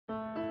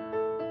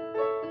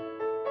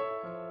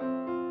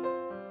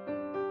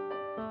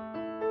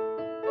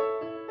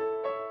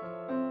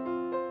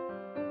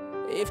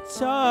If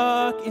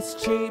talk is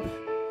cheap,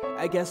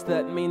 I guess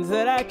that means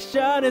that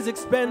action is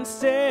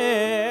expensive.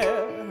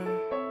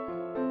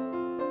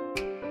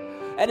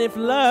 And if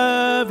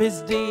love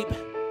is deep,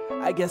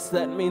 I guess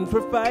that means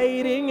we're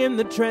fighting in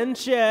the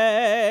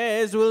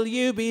trenches. Will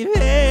you be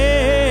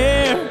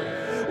there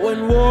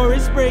when war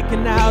is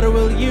breaking out, or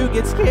will you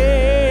get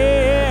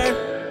scared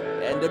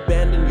and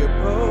abandon your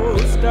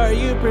post? Are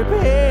you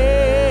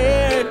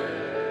prepared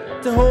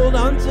to hold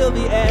on till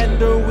the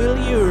end, or will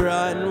you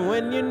run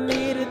when you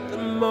need it the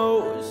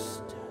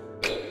most?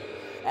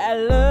 I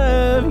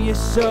love you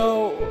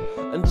so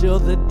until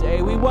the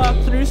day we walk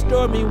through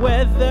stormy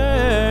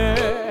weather.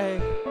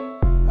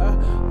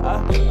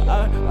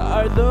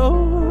 Are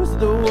those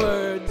the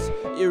words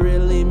you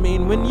really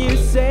mean when you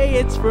say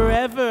it's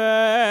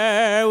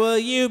forever? Will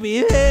you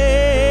be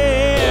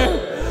there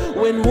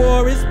when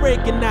war is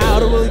breaking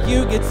out, or will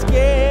you get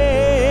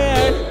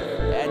scared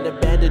and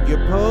abandon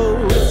your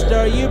post?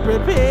 Are you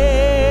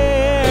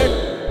prepared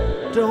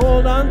to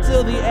hold on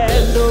till the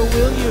end, or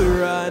will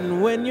you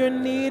run when you're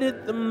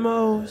needed the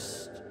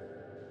most?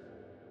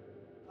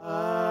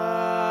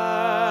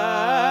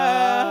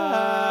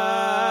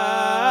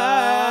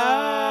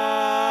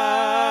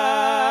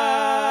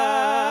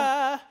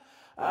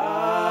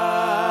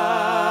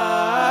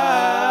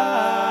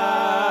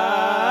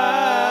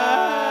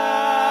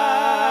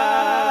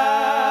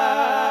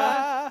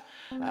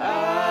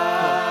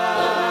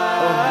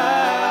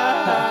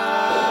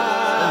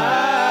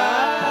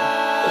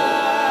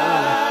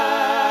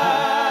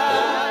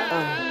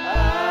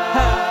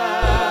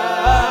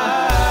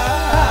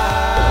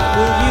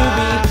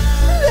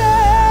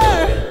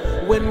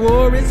 When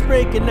war is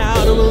breaking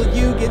out, or will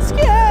you get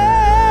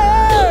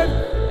scared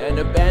and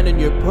abandon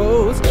your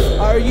post?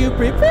 Are you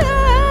prepared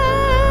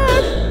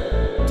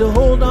to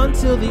hold on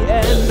till the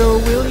end, or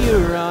will you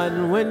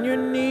run when you're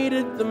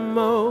needed the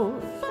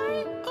most?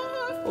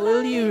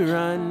 Will you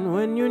run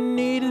when you're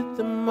needed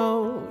the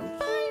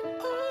most?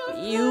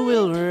 You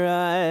will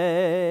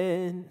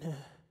run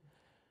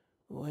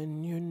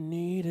when you're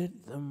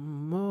needed the most.